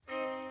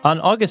On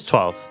August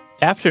 12th,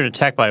 after an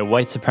attack by a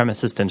white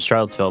supremacist in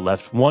Charlottesville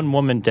left one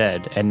woman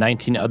dead and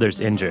 19 others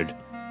injured,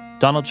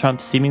 Donald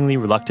Trump seemingly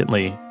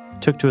reluctantly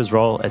took to his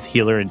role as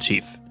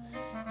healer-in-chief.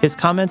 His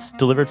comments,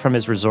 delivered from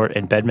his resort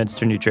in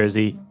Bedminster, New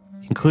Jersey,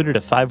 included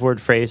a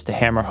 5-word phrase to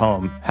hammer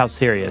home how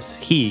serious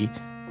he,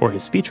 or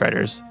his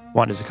speechwriters,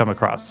 wanted to come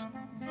across.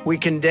 We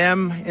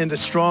condemn in the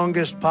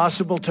strongest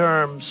possible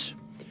terms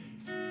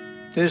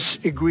this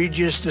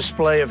egregious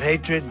display of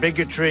hatred,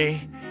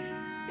 bigotry,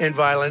 and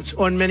violence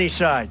on many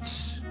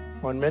sides.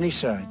 On many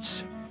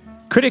sides.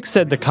 Critics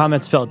said the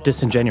comments felt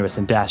disingenuous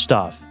and dashed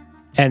off,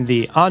 and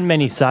the on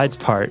many sides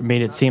part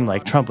made it seem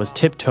like Trump was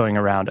tiptoeing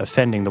around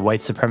offending the white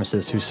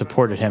supremacists who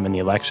supported him in the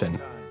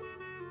election.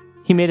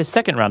 He made a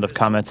second round of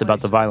comments about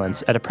the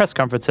violence at a press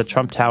conference at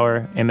Trump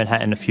Tower in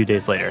Manhattan a few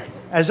days later.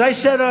 As I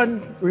said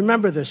on,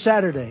 remember this,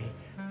 Saturday,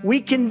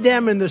 we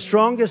condemn in the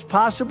strongest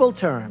possible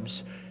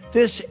terms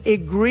this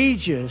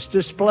egregious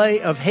display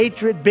of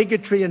hatred,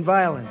 bigotry, and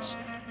violence.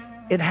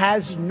 It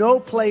has no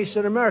place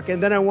in America.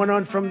 And then I went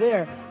on from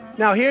there.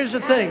 Now, here's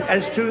the thing.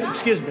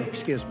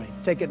 Excuse me.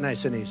 Take it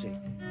nice and easy.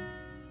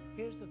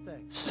 Here's the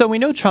thing. So we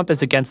know Trump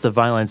is against the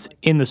violence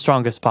in the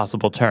strongest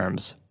possible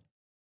terms.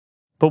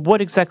 But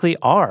what exactly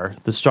are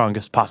the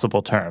strongest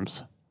possible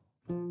terms?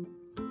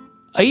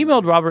 I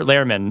emailed Robert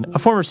Lehrman, a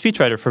former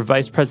speechwriter for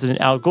Vice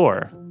President Al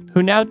Gore,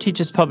 who now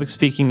teaches public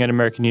speaking at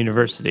American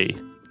University.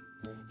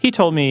 He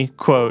told me,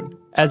 quote,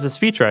 "As a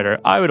speechwriter,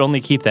 I would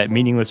only keep that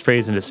meaningless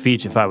phrase in a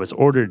speech if I was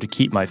ordered to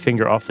keep my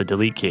finger off the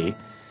delete key.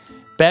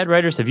 Bad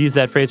writers have used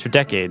that phrase for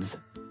decades.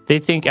 They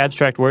think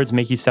abstract words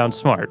make you sound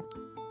smart.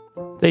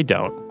 They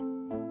don't."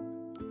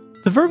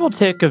 The verbal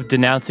tick of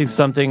denouncing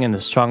something in the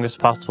strongest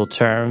possible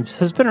terms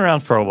has been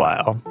around for a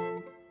while.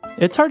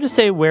 It's hard to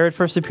say where it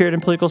first appeared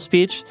in political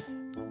speech,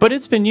 but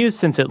it's been used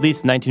since at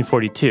least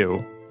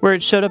 1942, where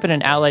it showed up in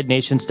an Allied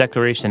Nations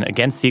declaration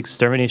against the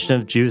extermination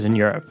of Jews in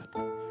Europe.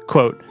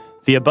 Quote,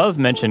 "The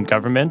above-mentioned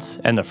governments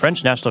and the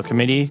French National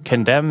Committee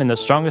condemn in the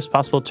strongest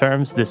possible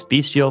terms this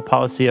bestial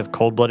policy of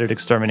cold-blooded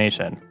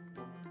extermination."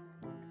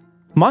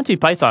 Monty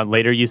Python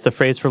later used the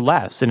phrase for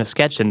laughs in a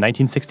sketch in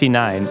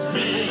 1969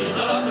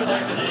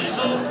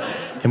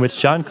 in which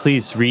John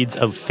Cleese reads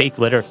a fake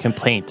letter of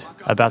complaint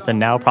about the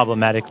now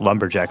problematic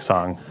Lumberjack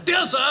song.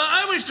 "Dear sir,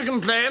 I wish to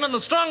complain in the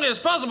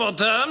strongest possible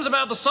terms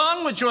about the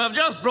song which you have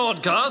just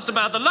broadcast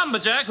about the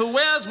lumberjack who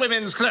wears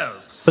women's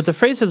clothes." But the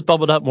phrase has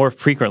bubbled up more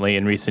frequently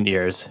in recent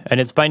years, and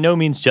it's by no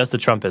means just a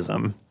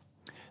Trumpism.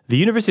 The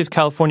University of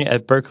California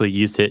at Berkeley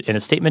used it in a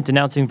statement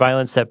denouncing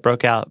violence that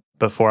broke out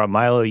before a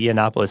Milo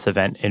Yiannopoulos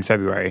event in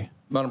February.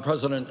 Madam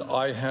President,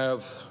 I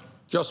have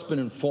just been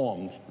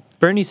informed.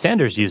 Bernie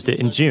Sanders used it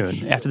in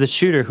June after the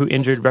shooter who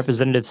injured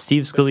Representative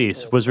Steve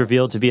Scalise was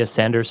revealed to be a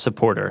Sanders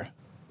supporter.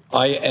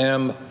 I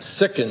am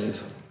sickened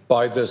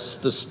by this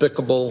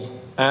despicable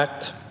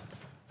act,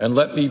 and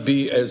let me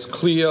be as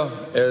clear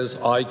as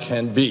I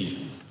can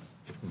be.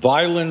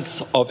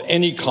 Violence of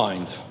any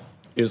kind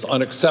is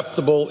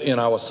unacceptable in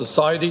our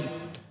society,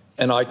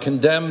 and I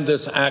condemn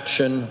this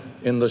action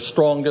in the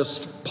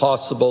strongest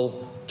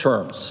possible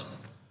terms.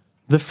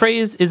 The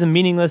phrase is a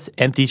meaningless,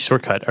 empty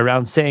shortcut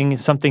around saying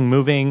something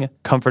moving,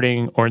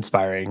 comforting, or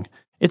inspiring.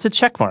 It's a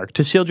checkmark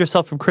to shield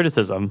yourself from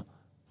criticism.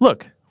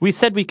 Look, we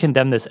said we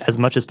condemn this as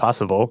much as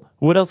possible.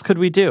 What else could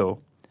we do?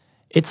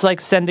 It's like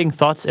sending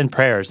thoughts and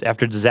prayers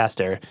after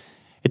disaster.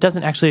 It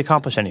doesn't actually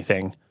accomplish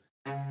anything.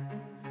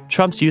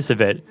 Trump's use of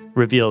it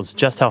reveals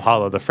just how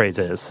hollow the phrase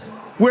is.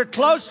 We're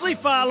closely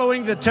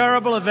following the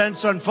terrible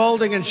events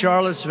unfolding in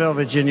Charlottesville,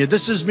 Virginia.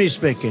 This is me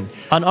speaking.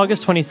 On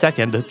August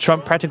 22nd,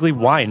 Trump practically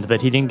whined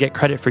that he didn't get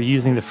credit for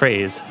using the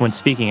phrase when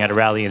speaking at a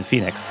rally in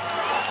Phoenix.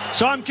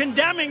 So I'm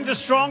condemning the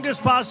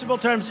strongest possible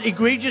terms,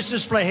 egregious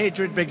display,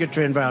 hatred,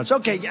 bigotry, and violence.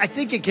 Okay, I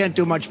think you can't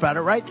do much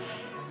better, right?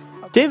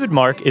 David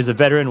Mark is a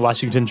veteran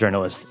Washington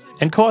journalist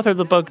and co-author of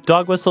the book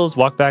Dog Whistles,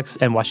 Walkbacks,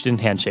 and Washington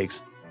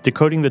Handshakes,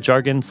 Decoding the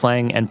Jargon,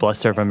 Slang, and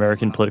Bluster of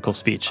American Political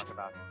Speech.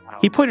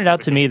 He pointed out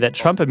to me that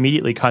Trump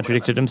immediately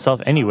contradicted himself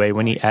anyway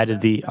when he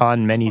added the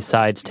on many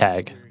sides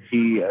tag.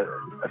 He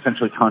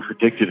essentially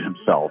contradicted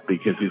himself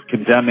because he's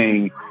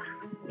condemning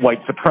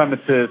white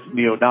supremacists,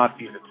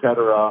 neo-Nazis,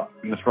 etc.,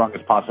 in the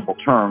strongest possible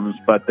terms,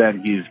 but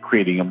then he's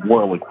creating a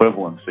moral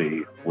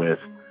equivalency with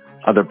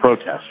other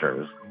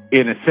protesters.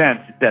 In a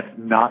sense, that's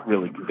not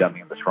really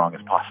condemning in the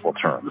strongest possible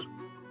terms.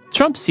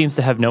 Trump seems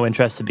to have no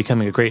interest in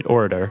becoming a great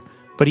orator,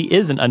 but he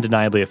is an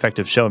undeniably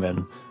effective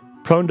showman,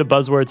 prone to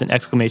buzzwords and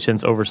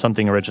exclamations over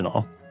something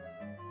original.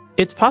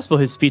 It's possible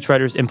his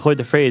speechwriters employed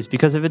the phrase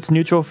because of its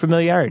neutral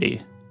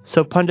familiarity,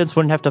 so pundits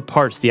wouldn't have to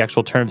parse the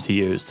actual terms he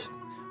used.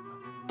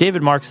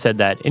 David Mark said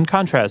that, in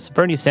contrast,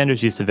 Bernie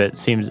Sanders' use of it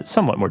seemed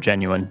somewhat more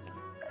genuine.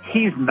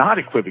 He's not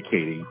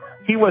equivocating.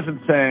 He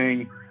wasn't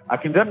saying, I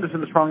condemn this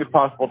in the strongest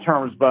possible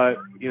terms, but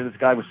this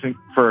guy was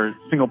for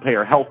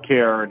single-payer health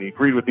care, and he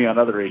agreed with me on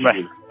other issues.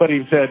 Right. But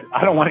he said,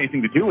 I don't want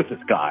anything to do with this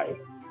guy.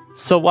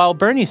 So while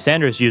Bernie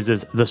Sanders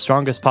uses the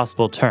strongest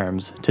possible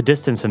terms to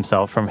distance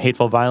himself from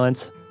hateful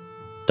violence,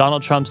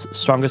 Donald Trump's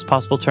strongest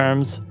possible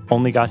terms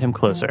only got him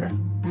closer.